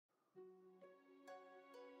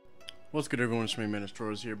What's good, everyone? It's me,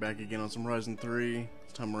 Menestros here, back again on some Horizon 3.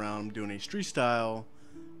 This time around, I'm doing a street style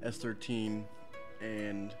S13,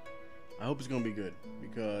 and I hope it's gonna be good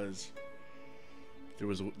because there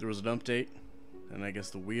was an update, and I guess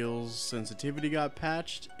the wheels sensitivity got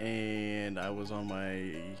patched, and I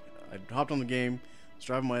hopped on the game, was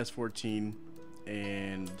driving my S14,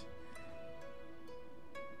 and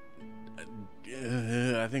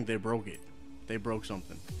I think they broke it. They broke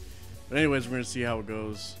something. But anyways, we're gonna see how it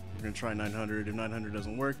goes. We're gonna try 900. If 900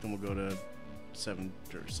 doesn't work, then we'll go to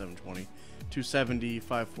 720, 270,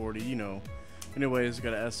 540. You know. Anyways,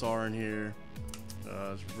 got an SR in here.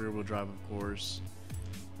 Rear wheel drive, of course.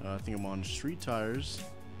 I think I'm on street tires.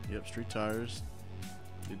 Yep, street tires.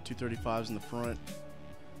 Did 235s in the front,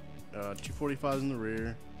 245s in the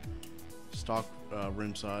rear. Stock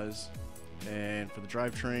rim size. And for the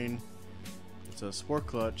drivetrain, it's a sport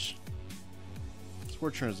clutch,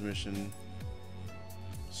 sport transmission,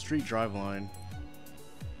 street driveline,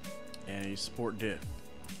 and a sport diff.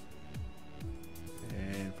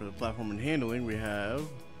 And for the platform and handling, we have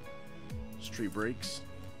street brakes,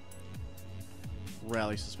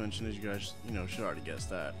 rally suspension, as you guys should already guess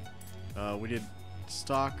that. We did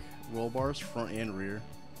stock roll bars, front and rear.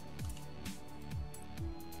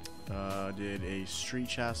 Did a street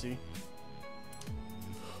chassis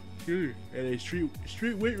and a street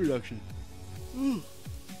weight reduction.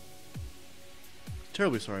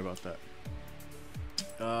 Terribly sorry about that.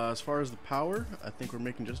 As far as the power, I think we're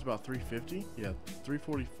making just about 350. Yeah,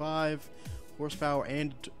 345 horsepower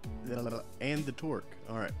and the torque.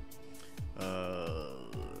 All right.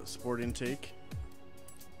 Sport intake,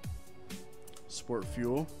 sport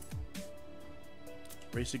fuel,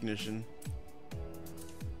 race ignition,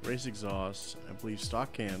 race exhaust. I believe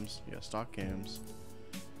stock cams. Yeah, stock cams.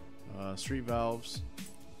 Street valves,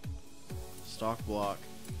 stock block,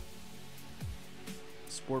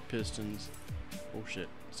 sport pistons. Oh shit,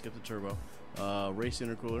 skip the turbo. Race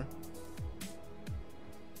intercooler,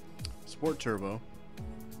 sport turbo,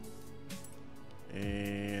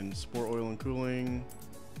 and sport oil and cooling,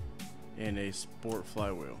 and a sport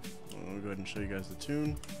flywheel. I'm gonna go ahead and show you guys the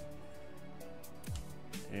tune,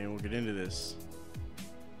 and we'll get into this.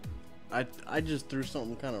 I just threw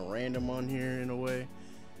something kind of random on here in a way.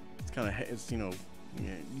 It's yeah,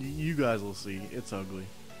 you guys will see. It's ugly.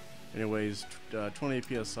 Anyways, 28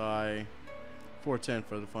 psi, 410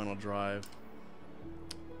 for the final drive.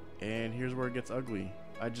 And here's where it gets ugly.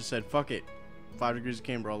 I just said fuck it. 5 degrees of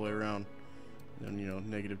camber all the way around. Then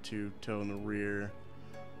 -2 toe in the rear.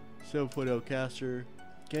 7.0 caster.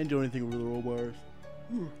 Can't do anything with the roll bars.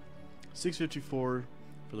 654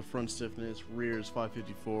 for the front stiffness. Rear is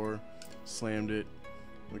 554. Slammed it.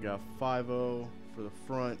 We got 5.0 for the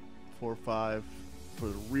front. 4.5 for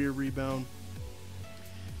the rear rebound,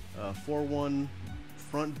 4.1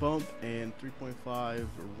 front bump, and 3.5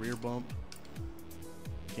 rear bump.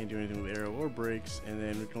 Can't do anything with aero or brakes, and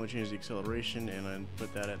then we can only change the acceleration, and then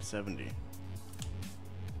put that at 70.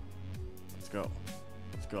 Let's go.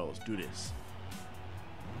 Let's go. Let's do this.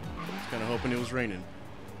 I was kind of hoping it was raining.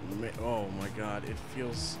 Oh my god,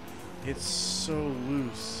 it's so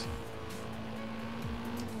loose.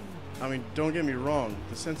 I mean, don't get me wrong,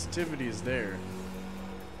 the sensitivity is there,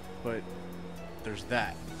 but there's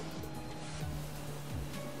that.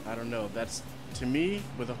 I don't know, that's, to me,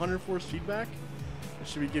 with 100 force feedback, it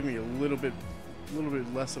should be giving me a little bit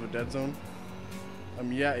less of a dead zone. I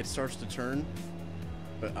mean, yeah, it starts to turn,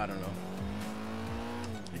 but I don't know.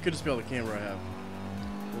 It could just be all the camera I have.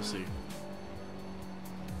 We'll see.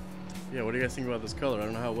 Yeah, what do you guys think about this color? I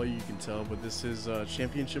don't know how well you can tell, but this is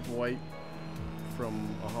championship white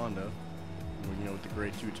from a Honda, with the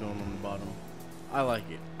gray two-tone on the bottom. I like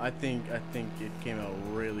it. I think it came out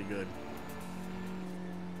really good.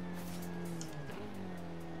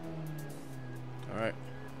 All right,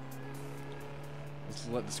 let's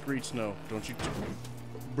let the screech know. Don't you,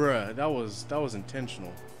 bruh? That was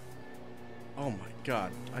intentional. Oh my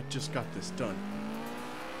god, I just got this done.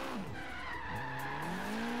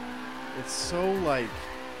 It's so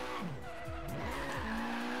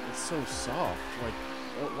it's so soft. Like,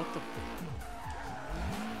 oh, what the?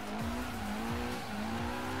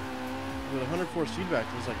 With 100 force feedback,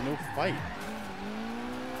 there's like no fight.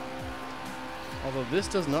 Although this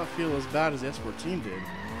does not feel as bad as the S14 did.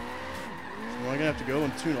 So am I gonna have to go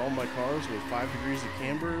and tune all my cars with 5 degrees of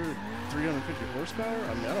camber, 350 horsepower?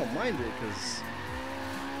 I mean, I don't mind it because,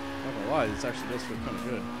 not gonna lie, this actually does feel kind of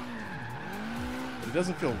good. But it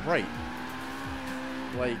doesn't feel right.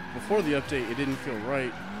 Like, before the update, it didn't feel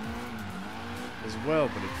right as well,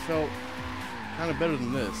 but it felt kind of better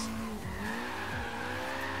than this.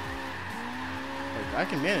 Like, I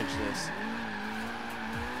can manage this.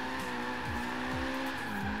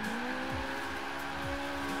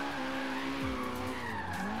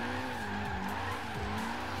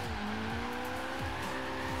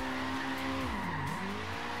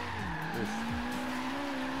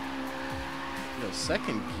 You know,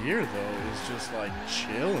 second gear though is just like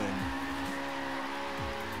chilling.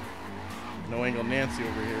 No angle Nancy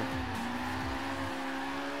over here.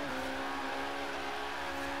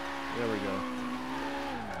 There we go.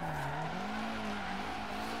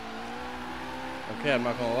 Okay, I'm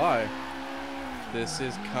not gonna lie. This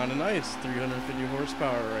is kind of nice. 350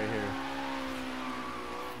 horsepower right here.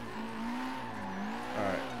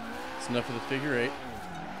 Alright. It's enough of the figure eight.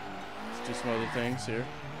 Let's do some other things here.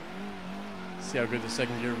 See how good the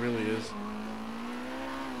second gear really is.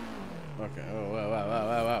 Okay. Oh, wow, wow, wow,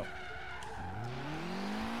 wow, wow.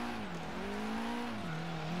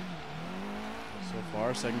 So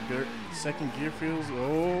far, second gear feels,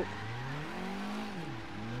 oh.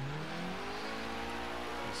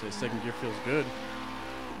 I say second gear feels good.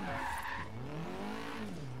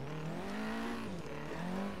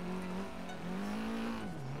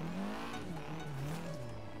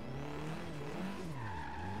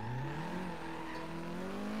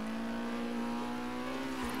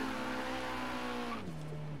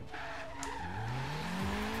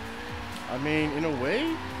 I mean, in a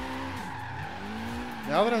way,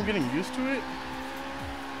 now that I'm getting used to it,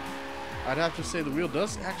 I'd have to say the wheel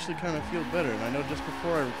does actually kind of feel better. And I know just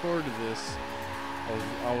before I recorded this,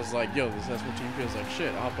 I was like, yo, this S13 feels like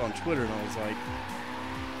shit. I hopped on Twitter and I was like,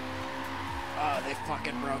 oh, they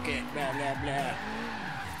fucking broke it, blah, blah, blah.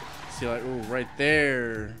 See, like, ooh, right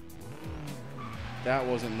there, that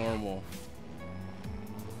wasn't normal.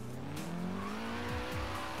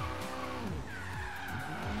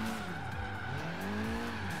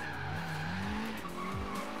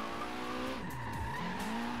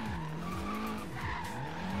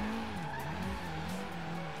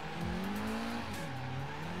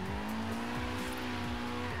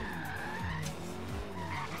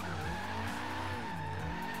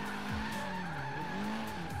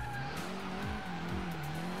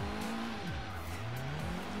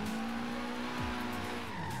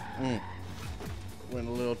 Went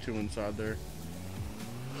a little too inside there.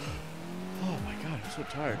 Oh my god, I'm so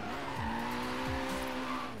tired.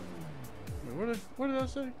 Wait, what did I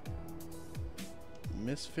say?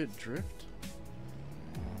 Misfit Drift?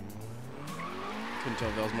 Couldn't tell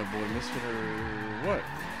if that was my boy Misfit or what.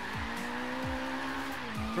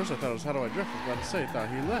 First I thought it was How Do I Drift? I was about to say, I thought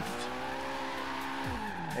he left.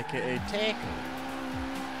 AKA Tackle.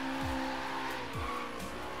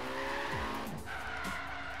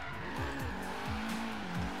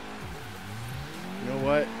 You know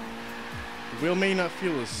what? The wheel may not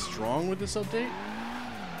feel as strong with this update,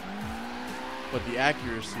 but the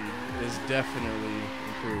accuracy is definitely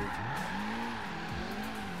improved.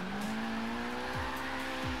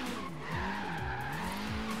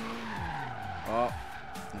 Oh,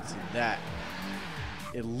 let's see that.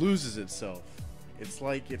 It loses itself. It's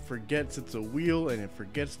like it forgets it's a wheel and it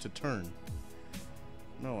forgets to turn.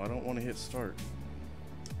 No, I don't want to hit start.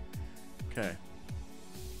 Okay.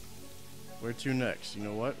 Where to next? You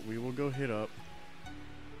know what? We will go hit up.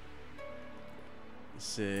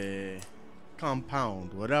 Say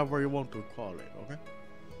compound, whatever you want to call it, okay?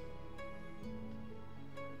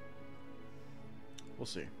 We'll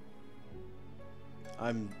see.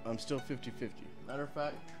 I'm still 50-50. Matter of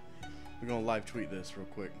fact, we're gonna live tweet this real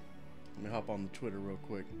quick. Let me hop on the Twitter real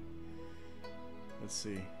quick. Let's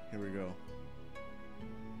see. Here we go.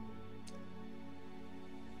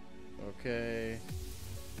 Okay.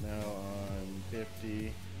 Now I'm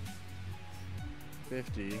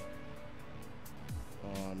 50-50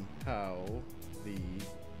 on how the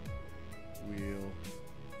wheel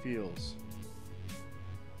feels.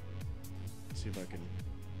 Let's see if I can.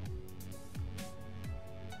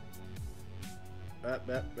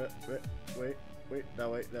 Wait, that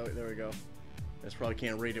way, there we go. This probably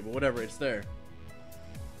can't read it, but whatever, it's there.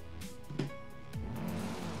 I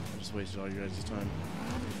just wasted all you guys' time.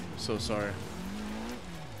 I'm so sorry.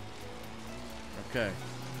 Okay.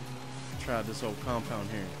 Try this old compound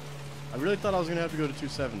here. I really thought I was gonna have to go to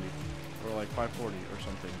 270 or like 540 or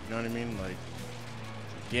something. You know what I mean? Like,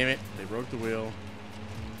 damn it, they broke the wheel.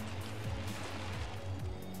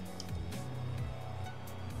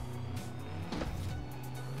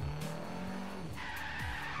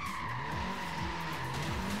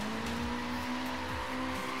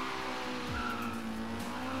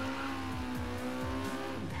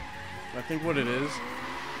 I think what it is,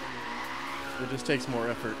 it just takes more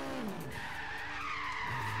effort.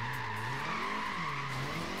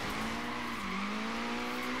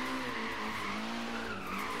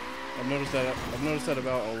 I've noticed that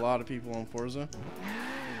about a lot of people on Forza,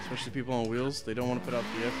 especially people on wheels. They don't want to put out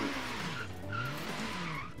the effort.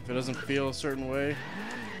 If it doesn't feel a certain way,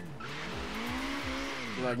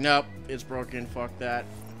 You're like, nope, it's broken, fuck that.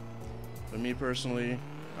 But me personally,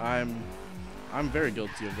 I'm very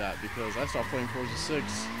guilty of that because I stopped playing Forza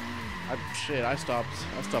 6. I stopped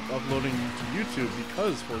uploading to YouTube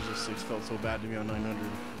because Forza 6 felt so bad to me on 900.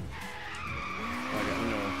 Like,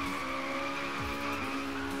 you know,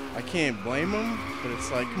 I can't blame them, but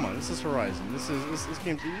it's like, come on, this is Horizon. This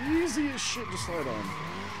game's the easiest shit to slide on.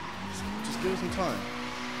 Just give it some time.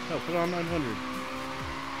 Hell, put it on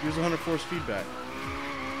 900. Use 100 force feedback.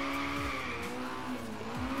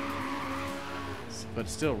 But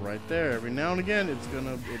still, right there, every now and again, it's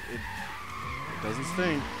gonna, it does its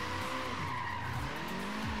thing.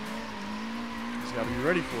 Just gotta be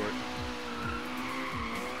ready for it.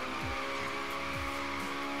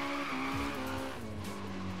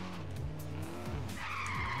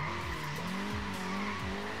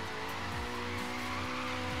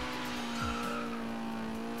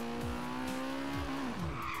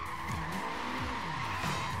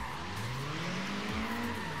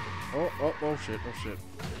 Oh shit.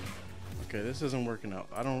 Okay, this isn't working out.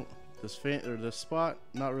 This spot,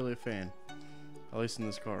 not really a fan. At least in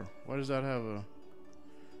this car. Why does that have a...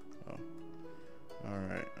 Oh.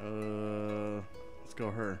 Alright, let's go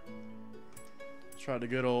her. Let's try the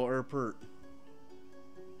good old airport.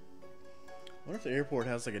 I wonder if the airport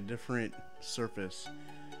has like a different surface. So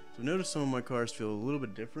I've noticed some of my cars feel a little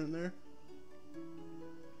bit different there.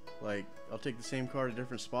 Like, I'll take the same car to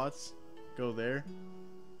different spots, go there,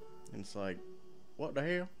 and it's like, what the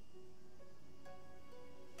hell?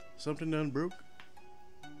 Something done broke?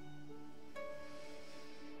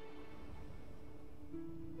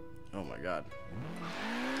 Oh my god.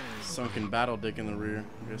 Sunken battle dick in the rear.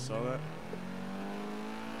 You guys saw that?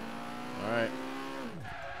 Alright.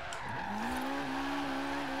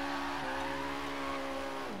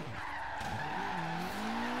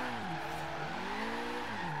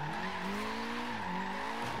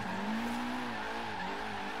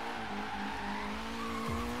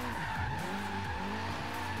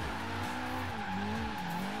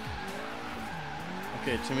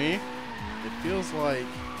 Okay, to me, it feels like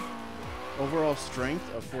overall strength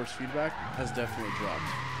of force feedback has definitely dropped.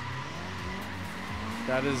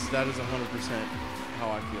 That is 100% how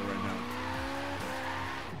I feel right now.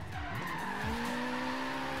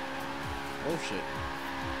 Oh shit.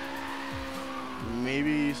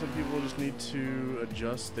 Maybe some people just need to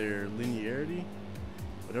adjust their linearity,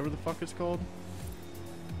 whatever the fuck it's called.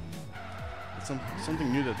 It's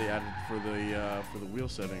something new that they added for the wheel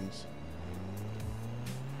settings.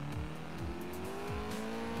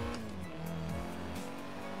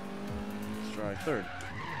 Try third.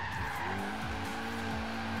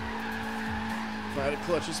 If I had a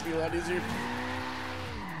clutch, this would be a lot easier.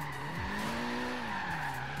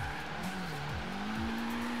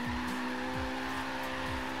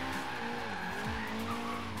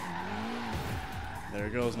 There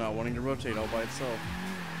it goes, not wanting to rotate all by itself.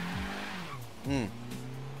 I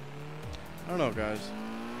don't know, guys.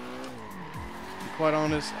 To be quite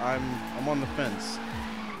honest, I'm on the fence.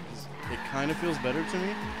 It kind of feels better to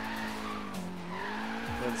me.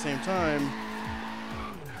 But at the same time,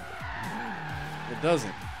 it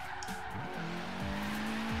doesn't.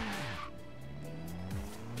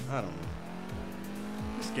 I don't know.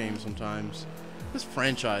 This game sometimes. This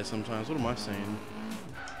franchise sometimes. What am I saying?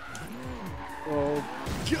 Oh,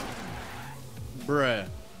 bruh.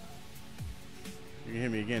 You're gonna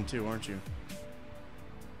hit me again too, aren't you?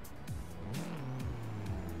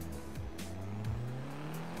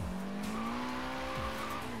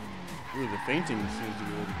 Ooh, the fainting seems to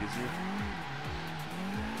be a little easier.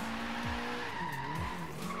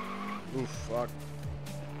 Ooh, fuck.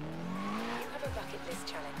 You have a bucket list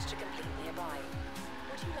challenge to complete nearby.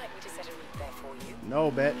 Would you like me to set a route there for you?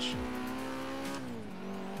 No, bitch.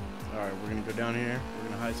 Alright, we're gonna go down here. We're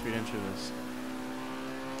gonna high speed enter this.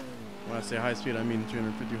 When I say high speed, I mean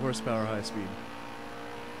 350 horsepower high speed.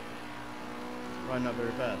 Probably not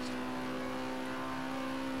very fast.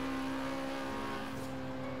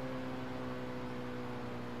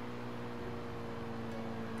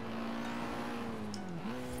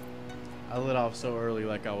 I lit off so early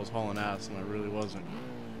like I was hauling ass, and I really wasn't.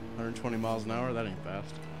 120 miles an hour? That ain't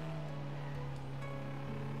fast.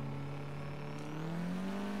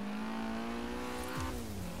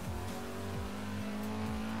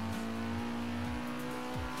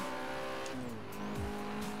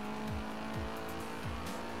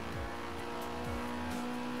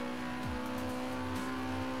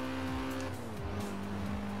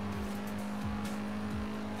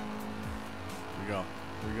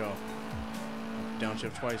 Here we go.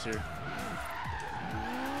 Downshift twice here.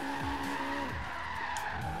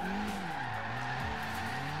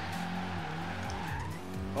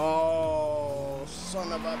 son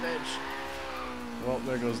of a bitch. Well,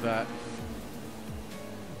 there goes that.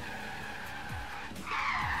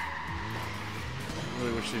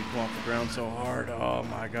 Really wish they'd come off the ground so hard. Oh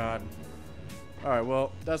my god. Alright,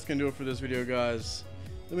 well, that's gonna do it for this video, guys.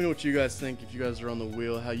 Let me know what you guys think, if you guys are on the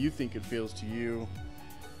wheel, how you think it feels to you.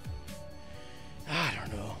 I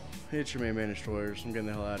don't know. It's your main man Destroyers. I'm getting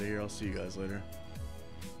the hell out of here. I'll see you guys later.